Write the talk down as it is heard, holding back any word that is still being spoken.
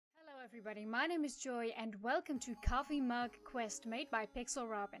everybody, my name is Joy and welcome to Coffee Mug Quest made by Pixel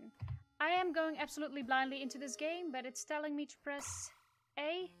Robin. I am going absolutely blindly into this game, but it's telling me to press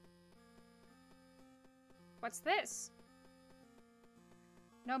A. What's this?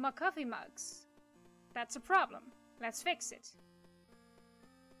 No more coffee mugs. That's a problem. Let's fix it.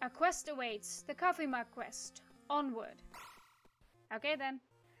 A quest awaits, the Coffee Mug Quest. Onward. Okay then.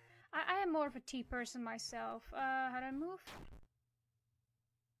 I am more of a tea person myself. How do I move?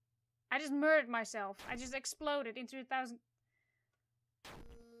 I just murdered myself. I just exploded into 1,000...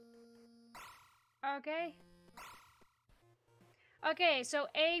 Okay. Okay, so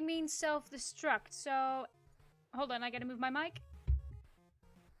A means self-destruct. So, hold on, I gotta move my mic.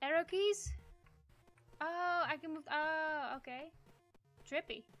 Arrow keys? Oh, I can move... Oh, okay.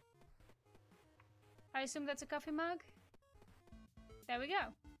 Trippy. I assume that's a coffee mug? There we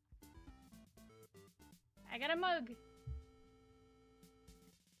go. I got a mug.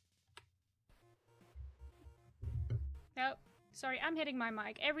 Nope. Sorry, I'm hitting my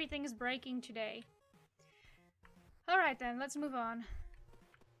mic. Everything is breaking today. Alright then, let's move on.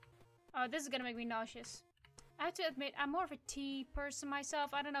 Oh, this is gonna make me nauseous. I have to admit, I'm more of a tea person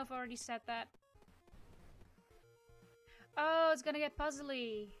myself. I don't know if I already said that. Oh, it's gonna get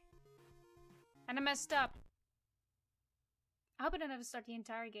puzzly. And I messed up. I hope I don't have to start the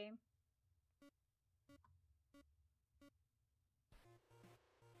entire game.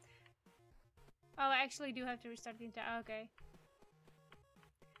 Oh, I actually do have to restart the entire... Okay.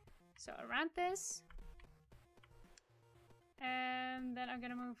 So around this. And then I'm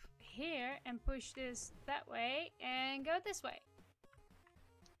gonna move here and push this that way and go this way.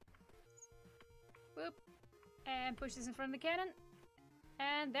 Boop. And push this in front of the cannon.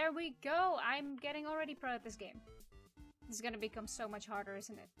 And there we go. I'm getting already pro at this game. This is gonna become so much harder,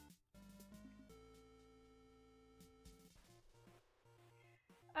 isn't it?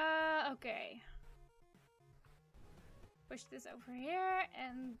 Okay. Push this over here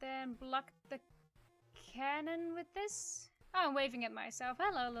and then block the cannon with this. Oh, I'm waving at myself.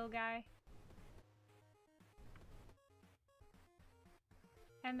 Hello, little guy.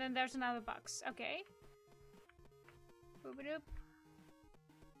 And then there's another box. Okay. Boop-a-doop.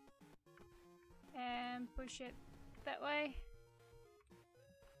 And push it that way.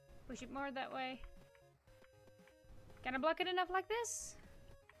 Push it more that way. Can I block it enough like this?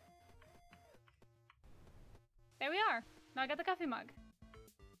 There we are. Now I got the coffee mug.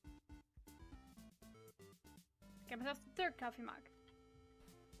 Get myself the third coffee mug.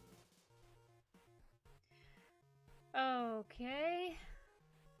 Okay.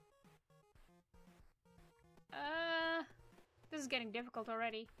 This is getting difficult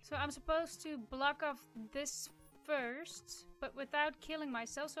already. So I'm supposed to block off this first, but without killing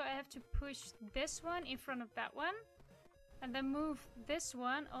myself. So I have to push this one in front of that one. And then move this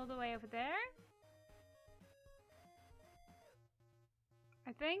one all the way over there.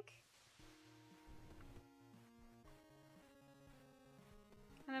 I think.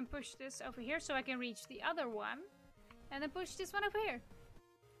 And then push this over here so I can reach the other one. And then push this one over here.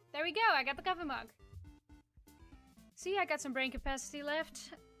 There we go, I got the coffee mug. See, I got some brain capacity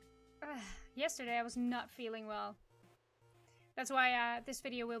left. Yesterday I was not feeling well. That's why this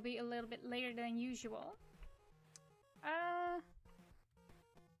video will be a little bit later than usual.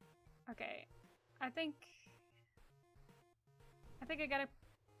 Okay. I think I gotta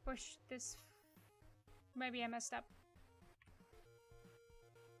push this. Maybe I messed up.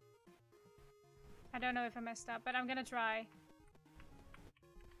 I don't know if I messed up, but I'm gonna try.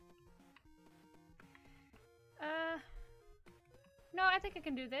 No, I think I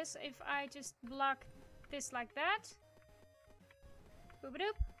can do this if I just block this like that.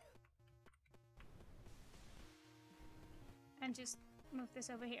 Boop-a-doop. And just move this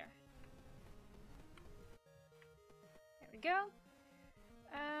over here. There we go.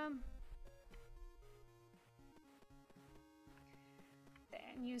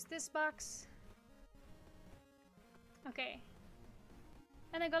 Then use this box. Okay.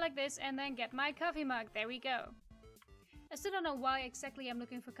 And then go like this and then get my coffee mug. There we go. I still don't know why exactly I'm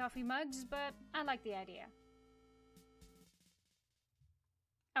looking for coffee mugs, but I like the idea.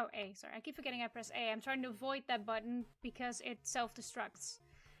 Oh, A. Sorry, I keep forgetting I press A. I'm trying to avoid that button because it self-destructs.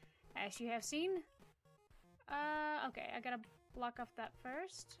 As you have seen. Okay, I gotta block off that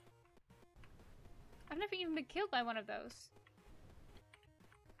first. I've never even been killed by one of those.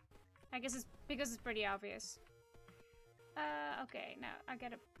 I guess it's because it's pretty obvious. Okay, now I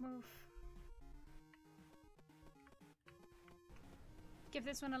gotta move. Give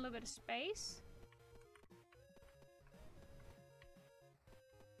this one a little bit of space.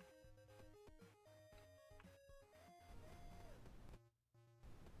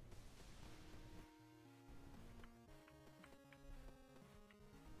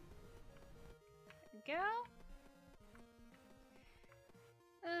 go.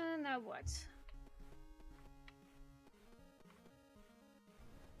 Now what?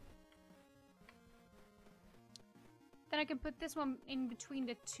 Then I can put this one in between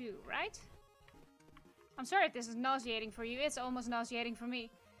the two, right? I'm sorry if this is nauseating for you. It's almost nauseating for me.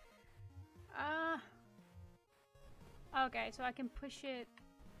 Okay, so I can push it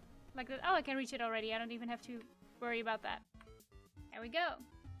like that. Oh, I can reach it already. I don't even have to worry about that. There we go.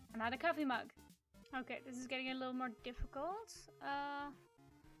 Another coffee mug. Okay, this is getting a little more difficult. I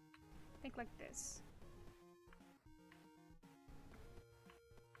think like this.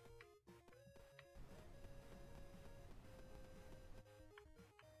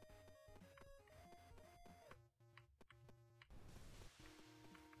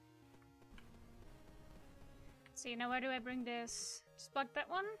 See, now where do I bring this? Just block that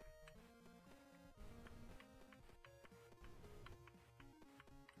one.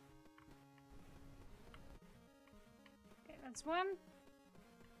 Okay, that's one.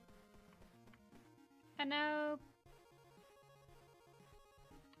 And now...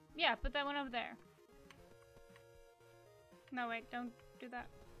 yeah, put that one over there. No, wait, don't do that.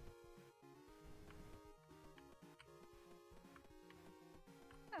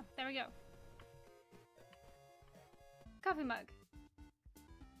 Oh, there we go. Coffee mug.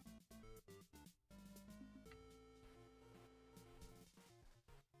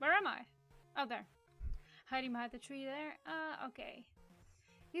 Where am I? Oh, there. Hiding behind the tree there. Okay.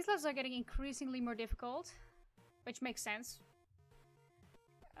 These levels are getting increasingly more difficult, which makes sense.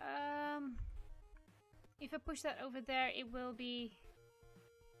 If I push that over there, it will be...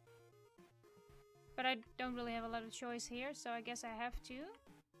 but I don't really have a lot of choice here, so I guess I have to.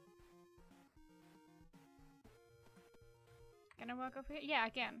 Can I walk over here? Yeah, I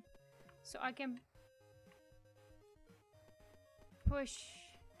can. So I can push...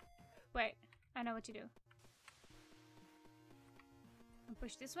 wait, I know what to do. And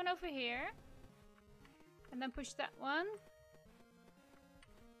push this one over here. And then push that one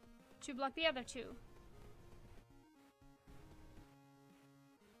to block the other two.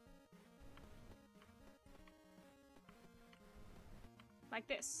 Like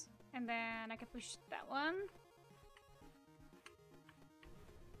this. And then I can push that one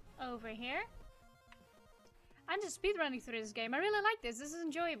over here. I'm just speedrunning through this game. I really like this. This is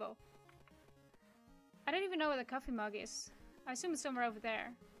enjoyable. I don't even know where the coffee mug is. I assume it's somewhere over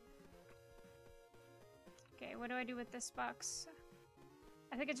there. Okay, what do I do with this box?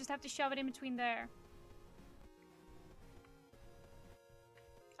 I think I just have to shove it in between there.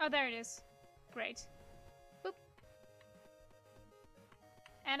 Oh, there it is. Great. Boop.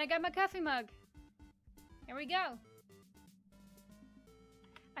 And I got my coffee mug. Here we go.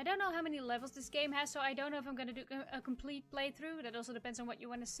 I don't know how many levels this game has, so I don't know if I'm going to do a complete playthrough. That also depends on what you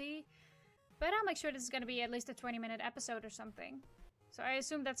want to see. But I'll make sure this is going to be at least a 20-minute episode or something. So I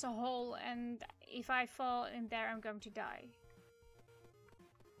assume that's a hole, and if I fall in there, I'm going to die.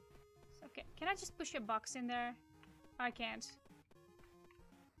 So, okay, can I just push a box in there? I can't.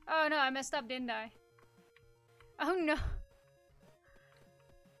 Oh no, I messed up, didn't I? Oh no.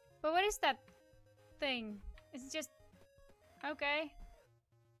 But what is that thing? Is it just... okay.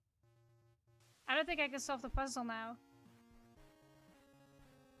 I don't think I can solve the puzzle now.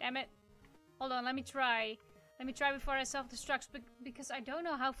 Damn it. Hold on, let me try. Let me try before I self-destruct, because I don't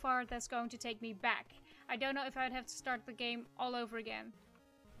know how far that's going to take me back. I don't know if I'd have to start the game all over again.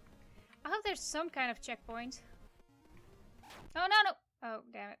 I hope there's some kind of checkpoint. Oh, no, no! Oh,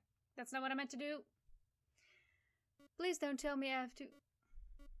 damn it. That's not what I meant to do. Please don't tell me I have to...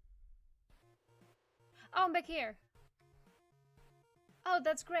 oh, I'm back here. Oh,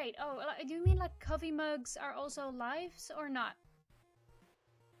 that's great. Oh, do you mean like coffee mugs are also lives or not?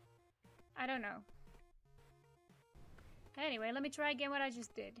 I don't know. Anyway, let me try again what I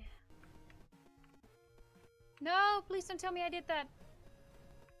just did. No, please don't tell me I did that.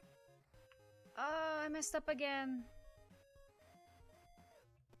 Oh, I messed up again.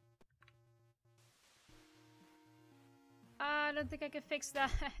 I don't think I can fix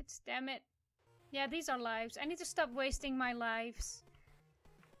that. Damn it. Yeah, these are lives. I need to stop wasting my lives.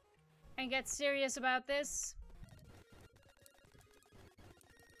 And get serious about this.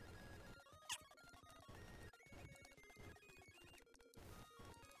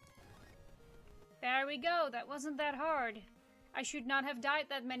 There we go. That wasn't that hard. I should not have died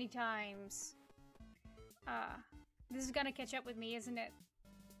that many times. This is gonna catch up with me, isn't it?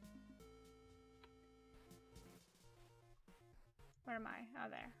 Where am I? Oh,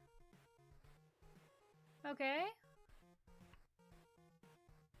 there. Okay.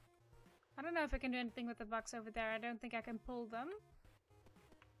 I don't know if I can do anything with the box over there. I don't think I can pull them.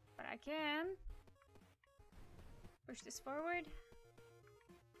 But I can. Push this forward.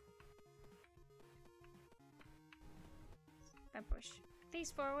 Then push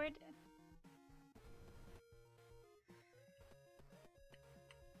these forward.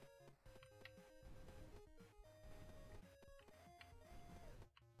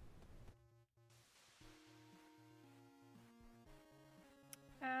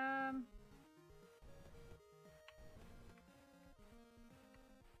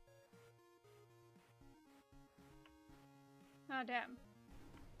 Oh damn.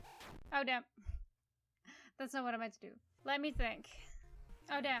 Oh damn. That's not what I meant to do. Let me think.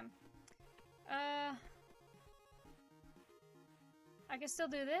 Oh damn. I can still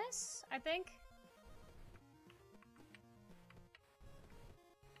do this, I think.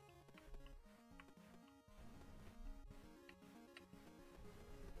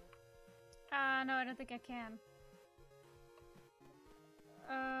 No, I don't think I can.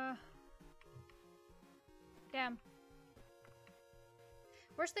 Damn.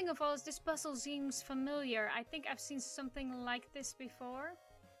 Worst thing of all is this puzzle seems familiar. I think I've seen something like this before.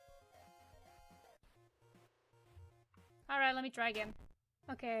 Alright, let me try again.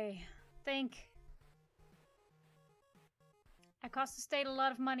 Okay, think. I cost the state a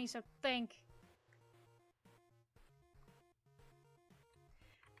lot of money, so think.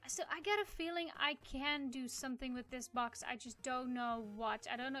 So I get a feeling I can do something with this box. I just don't know what.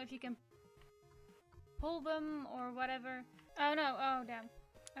 I don't know if you can pull them or whatever. Oh no, oh damn.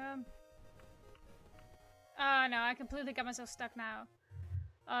 Oh no, I completely got myself stuck now.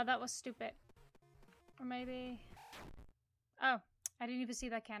 Oh, that was stupid. Or maybe... Oh, I didn't even see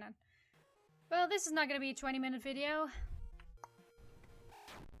that cannon. Well, this is not gonna be a 20-minute video.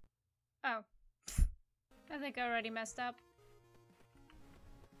 Oh. I think I already messed up.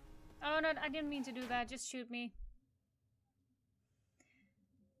 Oh no, I didn't mean to do that. Just shoot me.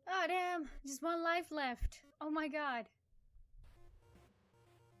 Oh damn, just one life left. Oh my god.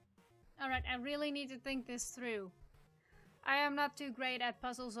 Alright, I really need to think this through. I am not too great at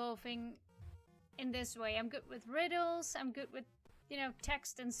puzzle solving in this way. I'm good with riddles, I'm good with, you know,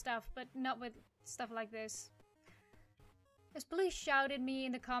 text and stuff, but not with stuff like this. Just please shout at me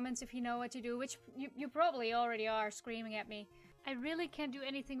in the comments if you know what to do, which you probably already are screaming at me. I really can't do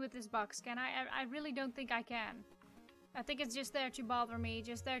anything with this box, can I? I really don't think I can. I think it's just there to bother me,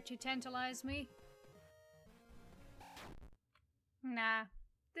 just there to tantalize me. Nah,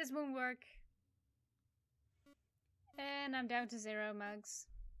 this won't work. And I'm down to 0 mugs.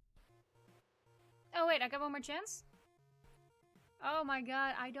 Oh wait, I got one more chance? Oh my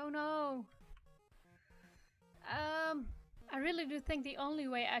god, I don't know. I really do think the only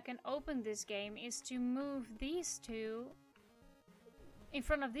way I can open this game is to move these two in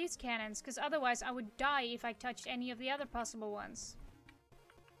front of these cannons, because otherwise I would die if I touched any of the other possible ones.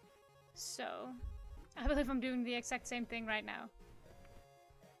 So, I believe I'm doing the exact same thing right now.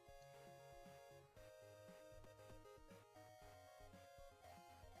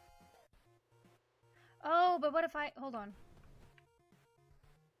 Oh, but what if I... Hold on.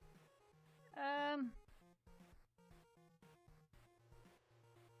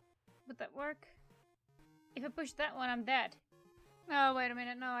 Would that work? If I push that one, I'm dead. Oh, wait a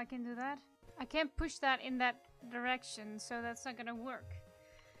minute. No, I can do that. I can't push that in that direction, so that's not gonna work.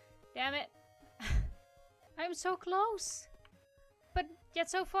 Damn it. I'm so close. But yet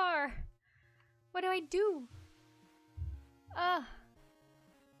so far. What do I do? I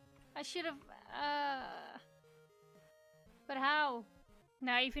should have... But how?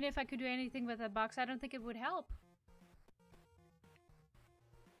 Now, even if I could do anything with that box, I don't think it would help.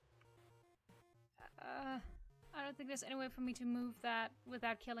 I don't think there's any way for me to move that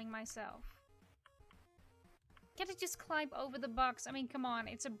without killing myself. Can't I just climb over the box? I mean, come on,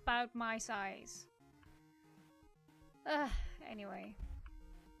 it's about my size. Anyway.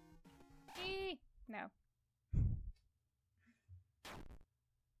 No.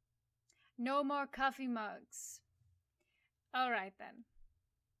 No more coffee mugs. Alright then.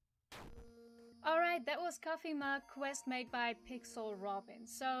 Alright, that was Coffee Mug Quest made by Pixel Robin.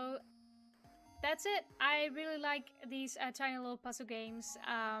 So, that's it. I really like these tiny little puzzle games.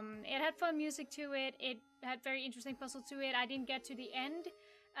 It had fun music to it. It had very interesting puzzle to it. I didn't get to the end.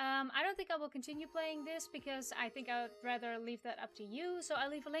 I don't think I will continue playing this because I think I would rather leave that up to you. So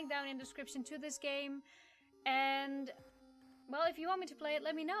I'll leave a link down in the description to this game. And, well, if you want me to play it,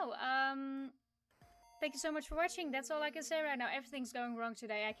 let me know. Thank you so much for watching. That's all I can say right now. Everything's going wrong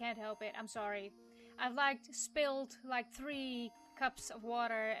today. I can't help it. I'm sorry. I've spilled like 3 cups of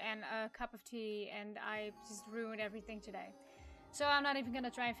water and a cup of tea, and I just ruined everything today. So I'm not even gonna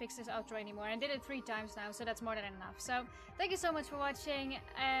try and fix this outro anymore. I did it 3 times now, so that's more than enough. So thank you so much for watching,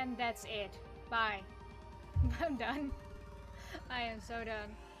 and that's it. Bye. I'm done. I am so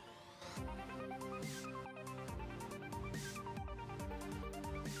done.